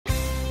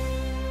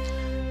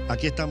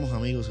Aquí estamos,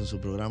 amigos, en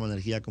su programa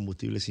Energía,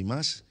 Combustibles y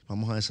Más.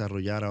 Vamos a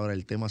desarrollar ahora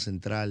el tema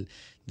central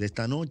de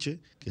esta noche,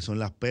 que son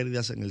las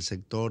pérdidas en el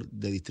sector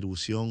de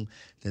distribución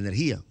de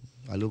energía.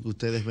 Algo que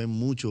ustedes ven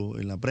mucho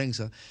en la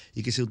prensa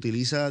y que se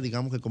utiliza,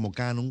 digamos que como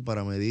canon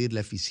para medir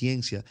la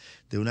eficiencia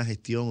de una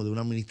gestión o de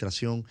una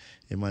administración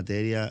en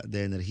materia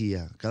de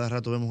energía. Cada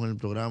rato vemos en el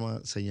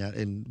programa,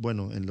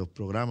 en los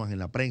programas, en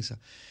la prensa,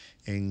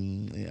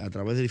 a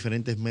través de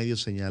diferentes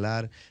medios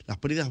señalar, las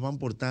pérdidas van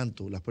por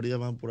tanto, las pérdidas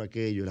van por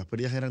aquello, las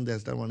pérdidas eran de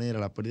esta manera,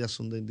 las pérdidas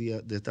son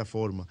de esta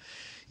forma.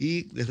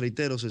 Y les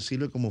reitero, se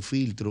sirve como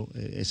filtro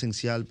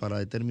esencial para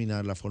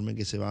determinar la forma en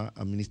que se va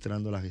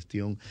administrando la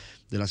gestión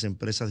de las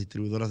empresas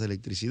distribuidoras de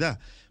electricidad.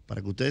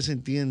 Para que ustedes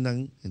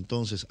entiendan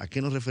entonces a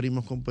qué nos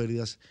referimos con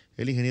pérdidas,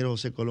 el ingeniero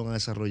José Colon ha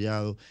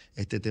desarrollado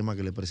este tema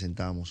que le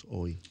presentamos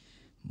hoy.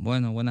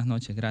 Bueno, buenas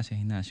noches, gracias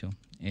Ignacio.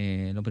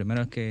 Lo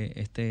primero es que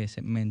este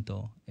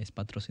segmento es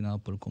patrocinado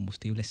por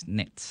Combustibles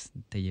Nets,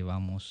 te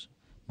llevamos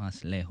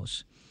más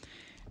lejos.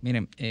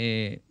 Miren,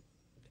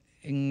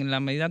 en la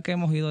medida que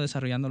hemos ido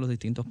desarrollando los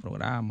distintos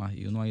programas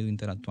y uno ha ido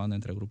interactuando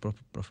entre grupos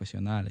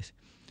profesionales,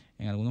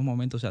 en algunos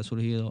momentos ha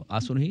surgido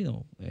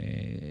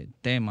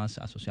temas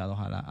asociados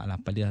a las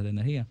pérdidas de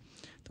energía.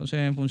 Entonces,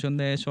 en función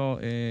de eso,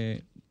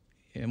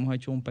 hemos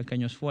hecho un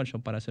pequeño esfuerzo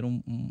para hacer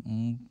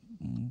un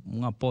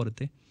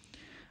aporte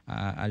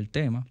al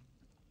tema,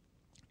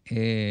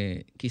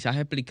 quizás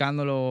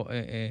explicándolo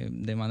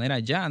de manera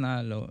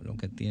llana lo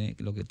que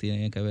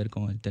tiene que ver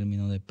con el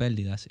término de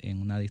pérdidas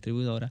en una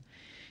distribuidora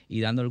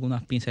y dando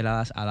algunas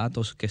pinceladas a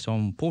datos que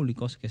son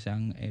públicos, que se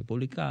han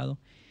publicado,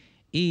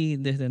 y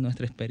desde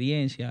nuestra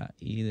experiencia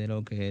y de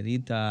lo que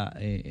edita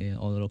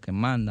o de lo que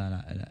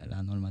manda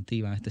la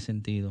normativa en este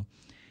sentido,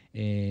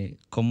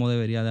 cómo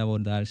debería de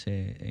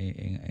abordarse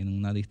en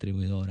una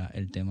distribuidora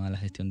el tema de la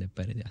gestión de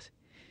pérdidas.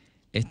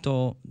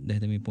 Esto,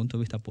 desde mi punto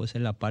de vista, puede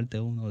ser la parte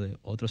 1 de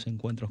otros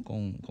encuentros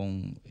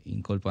con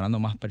incorporando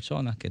más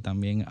personas que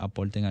también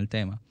aporten al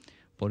tema,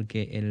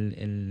 porque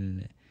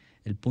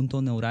el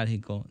punto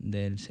neurálgico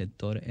del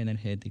sector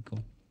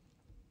energético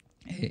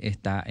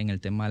está en el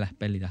tema de las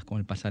pérdidas con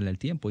el pasar del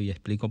tiempo, y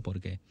explico por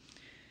qué.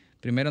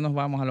 Primero nos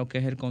vamos a lo que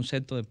es el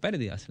concepto de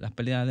pérdidas. Las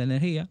pérdidas de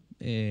energía,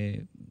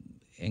 en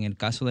el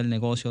caso del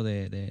negocio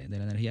de la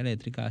energía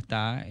eléctrica,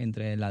 está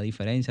entre la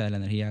diferencia de la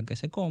energía que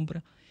se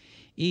compra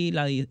y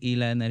la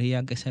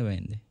energía que se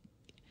vende.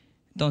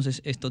 Entonces,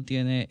 esto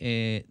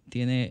tiene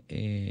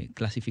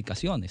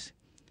clasificaciones,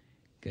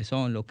 que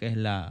son lo que es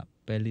las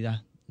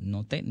pérdidas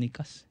no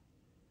técnicas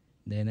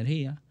de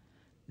energía,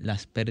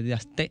 las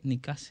pérdidas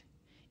técnicas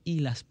y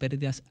las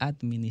pérdidas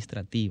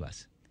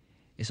administrativas.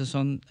 Esos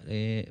son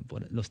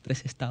los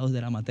 3 estados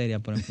de la materia,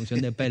 pero en función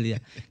de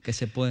pérdidas que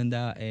se pueden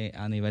dar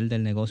a nivel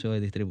del negocio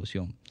de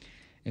distribución.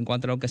 En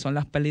cuanto a lo que son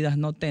las pérdidas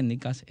no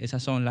técnicas,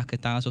 esas son las que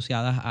están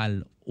asociadas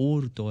al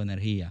hurto de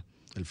energía.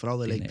 El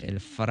fraude eléctrico.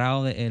 El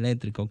fraude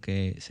eléctrico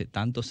que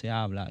tanto se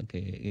habla,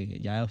 que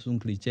ya es un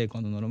cliché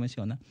cuando uno lo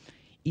menciona,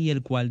 y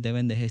el cual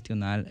deben de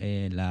gestionar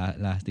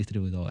las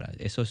distribuidoras.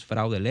 Eso es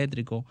fraude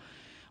eléctrico,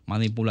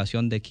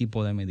 manipulación de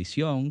equipo de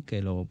medición,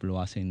 que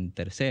lo hacen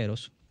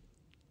terceros,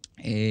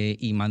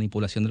 y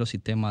manipulación de los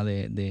sistemas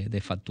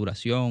de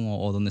facturación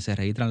o donde se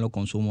registran los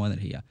consumos de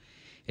energía.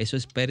 Eso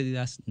es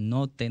pérdidas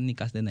no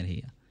técnicas de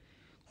energía.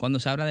 Cuando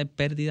se habla de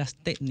pérdidas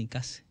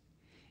técnicas,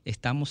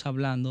 estamos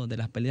hablando de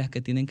las pérdidas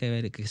que tienen que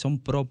ver, que son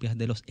propias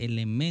de los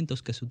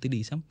elementos que se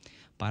utilizan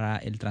para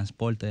el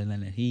transporte de la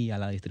energía,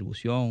 la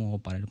distribución o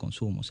para el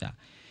consumo. O sea,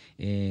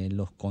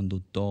 los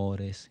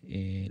conductores,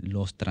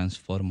 los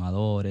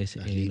transformadores,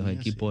 los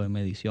equipos de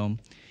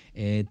medición,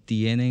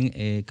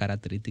 tienen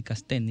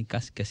características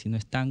técnicas que si no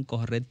están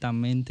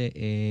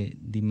correctamente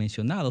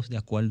dimensionados de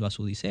acuerdo a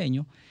su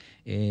diseño,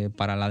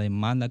 para la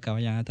demanda que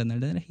vayan a tener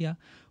de energía,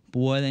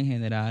 pueden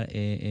generar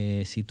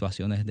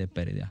situaciones de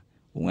pérdida.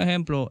 Un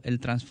ejemplo, un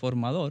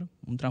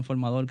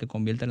transformador que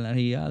convierte la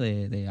energía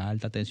de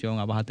alta tensión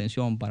a baja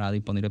tensión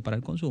disponible para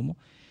el consumo,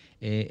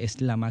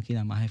 es la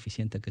máquina más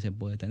eficiente que se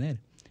puede tener.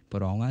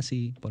 Pero aún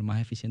así, por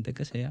más eficiente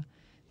que sea,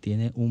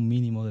 tiene un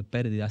mínimo de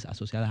pérdidas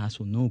asociadas a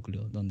su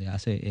núcleo, donde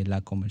hace la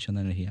conversión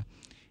de energía.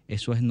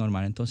 Eso es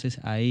normal. Entonces,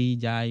 ahí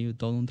ya hay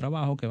todo un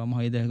trabajo que vamos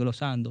a ir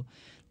desglosando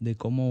de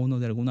cómo uno,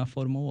 de alguna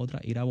forma u otra,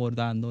 ir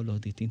abordando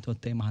los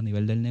distintos temas a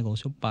nivel del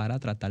negocio para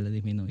tratar de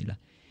disminuirlas.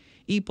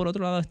 Y por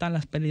otro lado están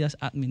las pérdidas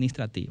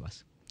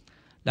administrativas.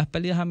 Las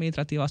pérdidas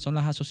administrativas son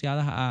las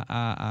asociadas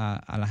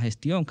a la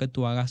gestión que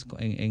tú hagas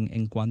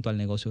en cuanto al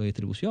negocio de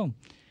distribución,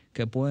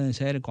 que pueden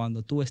ser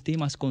cuando tú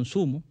estimas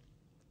consumo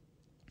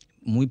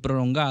muy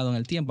prolongado en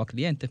el tiempo a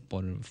clientes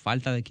por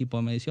falta de equipo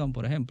de medición,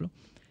 por ejemplo.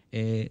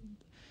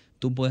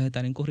 Tú puedes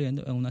estar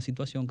incurriendo en una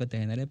situación que te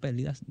genere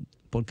pérdidas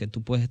porque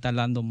tú puedes estar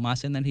dando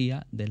más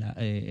energía,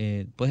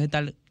 puedes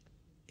estar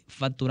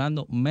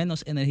facturando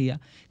menos energía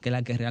que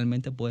la que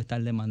realmente puede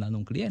estar demandando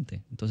un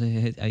cliente.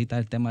 Entonces ahí está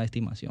el tema de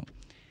estimación.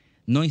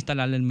 No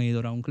instalarle el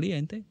medidor a un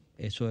cliente,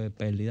 eso es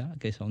pérdida,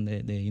 que son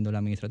de índole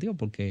administrativo,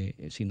 porque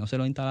si no se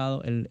lo ha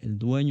instalado el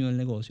dueño del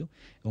negocio,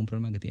 es un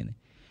problema que tiene.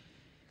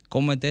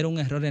 Cometer un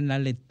error en la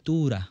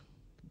lectura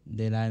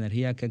de la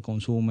energía que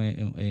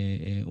consume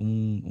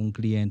un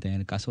cliente, en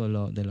el caso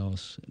de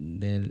los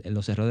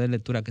errores de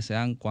lectura que se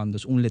dan cuando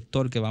es un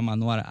lector que va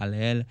manual a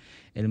leer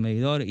el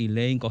medidor y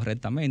lee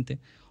incorrectamente,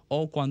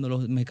 o cuando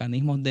los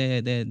mecanismos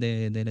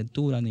de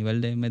lectura a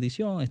nivel de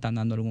medición están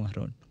dando algún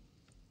error.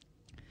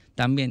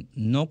 También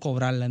no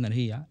cobrar la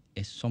energía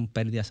son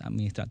pérdidas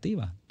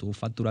administrativas. Tú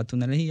facturaste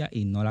una energía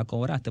y no la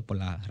cobraste por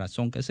la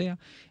razón que sea,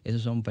 eso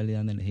son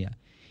pérdidas de energía.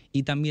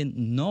 Y también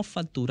no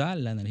facturar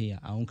la energía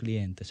a un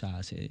cliente. O sea,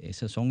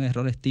 esos son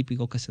errores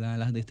típicos que se dan en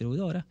las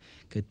distribuidoras,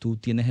 que tú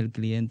tienes el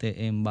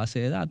cliente en base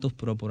de datos,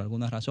 pero por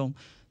alguna razón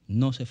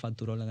no se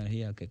facturó la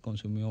energía que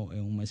consumió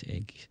en un mes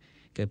X.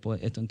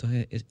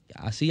 Entonces,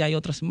 así hay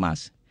otras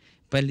más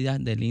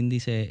pérdidas del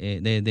índice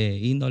de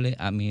índole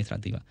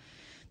administrativa.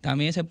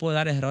 También se puede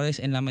dar errores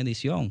en la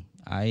medición.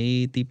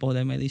 Hay tipos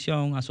de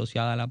medición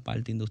asociada a la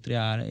parte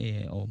industrial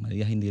o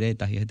medidas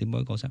indirectas y ese tipo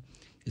de cosas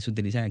que se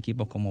utilizan en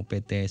equipos como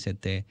PT,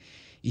 ST.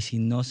 Y si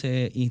no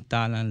se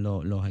instalan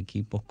los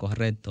equipos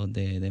correctos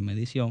de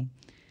medición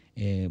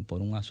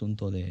por un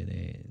asunto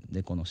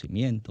de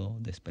conocimiento,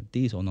 de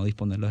expertise o no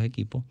disponer los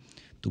equipos,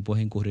 tú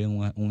puedes incurrir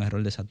en un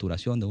error de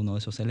saturación de uno de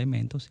esos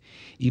elementos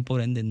y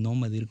por ende no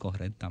medir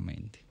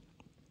correctamente.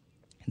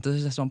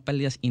 Entonces esas son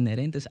pérdidas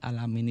inherentes a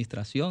la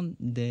administración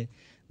de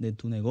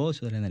tu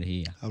negocio de la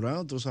energía. Habrá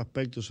otros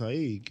aspectos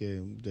ahí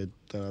que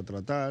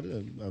tratar,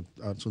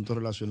 asuntos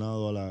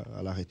relacionados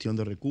a la gestión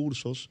de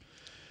recursos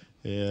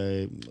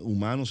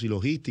humanos y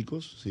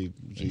logísticos,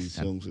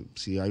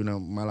 si hay una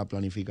mala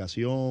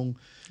planificación,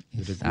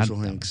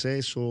 recursos en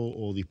exceso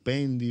o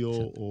dispendio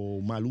o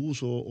mal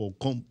uso o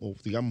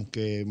digamos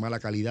que mala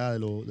calidad de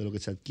lo que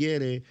se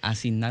adquiere.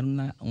 Asignar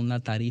una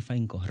tarifa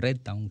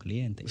incorrecta a un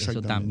cliente,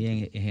 eso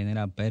también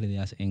genera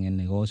pérdidas en el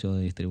negocio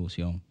de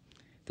distribución.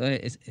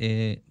 Entonces,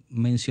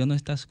 menciono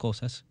estas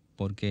cosas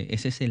porque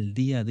ese es el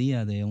día a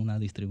día de una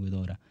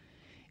distribuidora.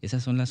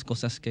 Esas son las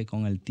cosas que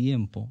con el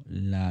tiempo,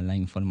 la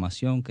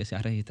información que se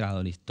ha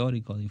registrado, el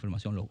histórico de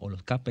información o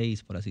los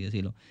KPIs, por así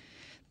decirlo,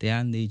 te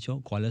han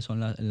dicho cuáles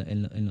son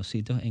en los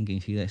sitios en que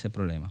incide ese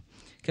problema.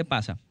 ¿Qué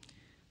pasa?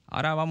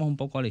 Ahora vamos un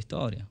poco a la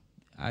historia.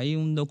 Hay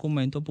un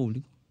documento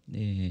público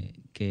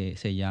que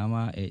se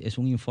llama, es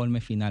un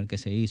informe final que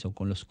se hizo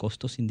con los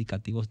costos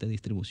indicativos de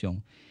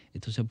distribución.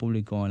 Esto se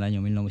publicó en el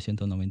año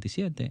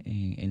 1997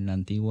 en la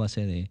antigua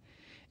CDE.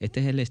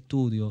 Este es el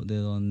estudio de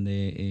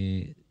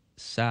donde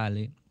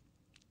sale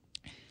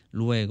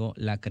luego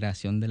la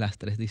creación de las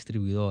 3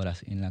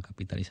 distribuidoras en la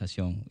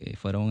capitalización.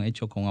 Fueron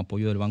hechos con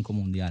apoyo del Banco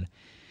Mundial.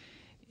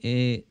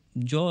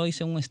 Yo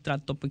hice un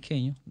extracto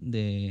pequeño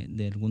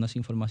de algunas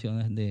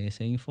informaciones de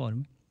ese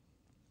informe.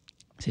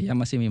 Se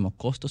llama así mismo,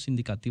 Costos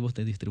Indicativos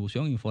de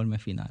Distribución, Informe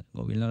Final.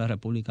 Gobierno de la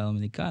República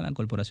Dominicana,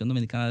 Corporación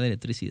Dominicana de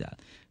Electricidad,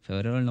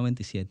 febrero del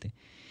 97.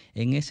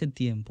 En ese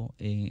tiempo,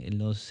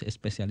 los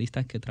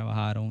especialistas que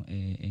trabajaron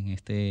en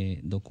este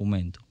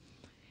documento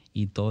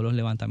y todos los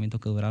levantamientos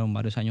que duraron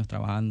varios años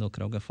trabajando,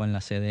 creo que fue en la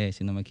CDE,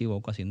 si no me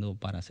equivoco, haciendo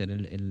para hacer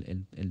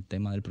el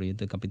tema del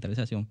proyecto de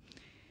capitalización.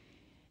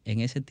 En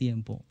ese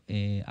tiempo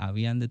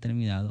habían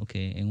determinado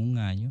que en un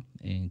año,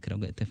 creo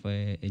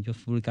que ellos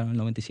publicaron en el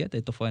 97,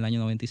 esto fue en el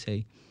año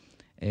 96,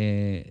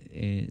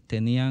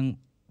 tenían,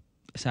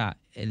 o sea,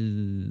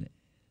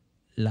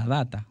 la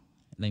data,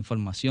 la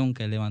información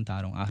que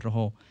levantaron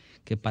arrojó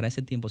que para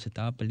ese tiempo se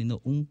estaba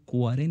perdiendo un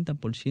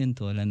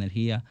 40% de la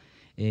energía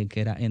que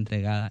era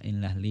entregada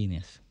en las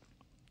líneas,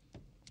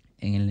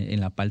 en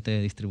la parte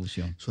de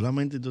distribución.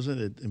 Solamente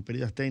entonces en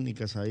pérdidas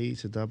técnicas ahí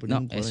se estaba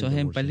perdiendo un 40%. No, eso es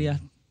en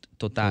pérdidas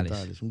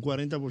totales. Un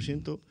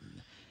 40%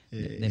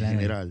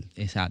 general.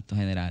 Exacto,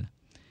 general.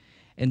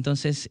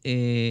 Entonces,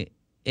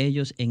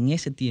 ellos en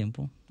ese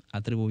tiempo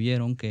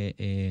atribuyeron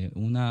que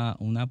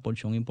una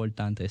porción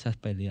importante de esas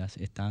pérdidas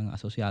están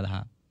asociadas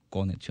a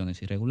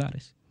conexiones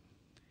irregulares,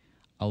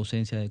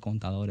 ausencia de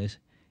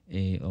contadores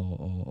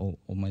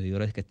o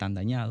medidores que están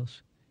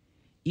dañados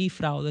y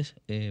fraudes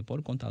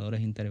por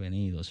contadores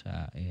intervenidos, o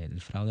sea, el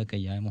fraude que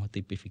ya hemos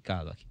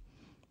tipificado aquí.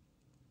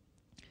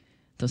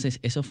 Entonces,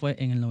 eso fue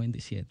en el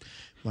 97.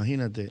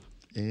 Imagínate,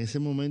 en ese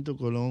momento,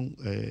 Colón,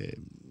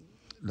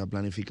 la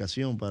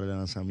planificación para el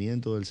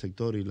lanzamiento del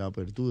sector y la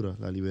apertura,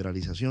 la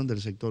liberalización del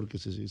sector que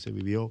se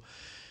vivió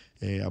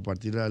a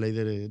partir de la ley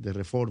de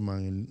reforma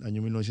en el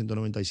año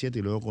 1997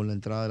 y luego con la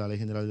entrada de la Ley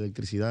General de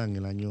Electricidad en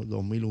el año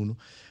 2001,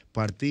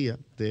 partía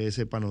de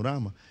ese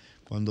panorama.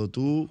 Cuando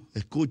tú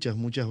escuchas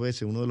muchas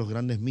veces uno de los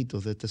grandes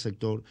mitos de este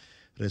sector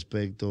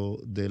respecto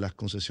de las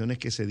concesiones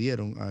que se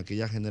dieron a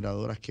aquellas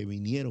generadoras que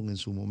vinieron en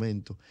su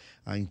momento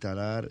a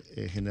instalar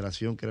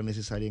generación que era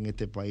necesaria en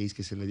este país,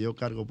 que se le dio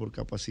cargo por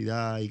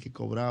capacidad y que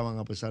cobraban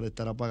a pesar de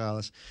estar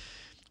apagadas.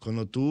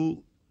 Cuando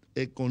tú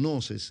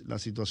conoces la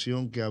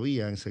situación que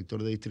había en el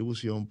sector de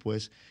distribución,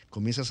 pues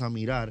comienzas a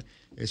mirar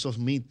esos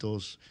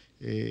mitos,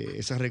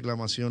 esas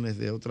reclamaciones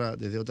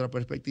desde otra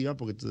perspectiva,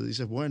 porque tú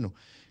dices, bueno,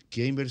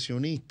 ¿qué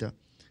inversionista,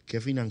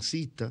 qué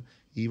financista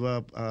iba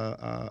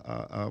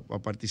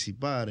a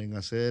participar en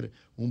hacer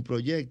un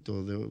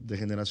proyecto de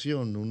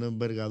generación, una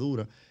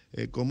envergadura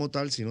como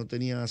tal, si no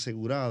tenía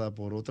asegurada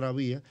por otra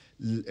vía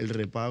el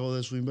repago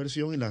de su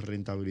inversión y la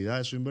rentabilidad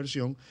de su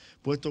inversión,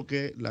 puesto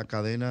que la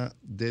cadena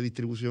de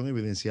distribución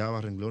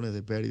evidenciaba renglones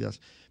de pérdidas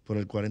por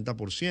el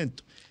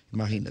 40%.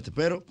 Imagínate.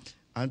 Pero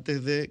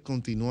antes de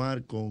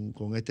continuar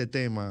con este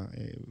tema,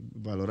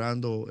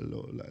 valorando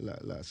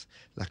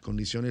las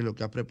condiciones y lo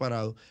que has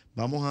preparado,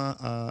 vamos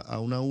a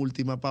una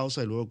última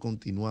pausa y luego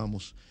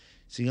continuamos.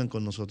 Sigan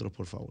con nosotros,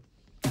 por favor.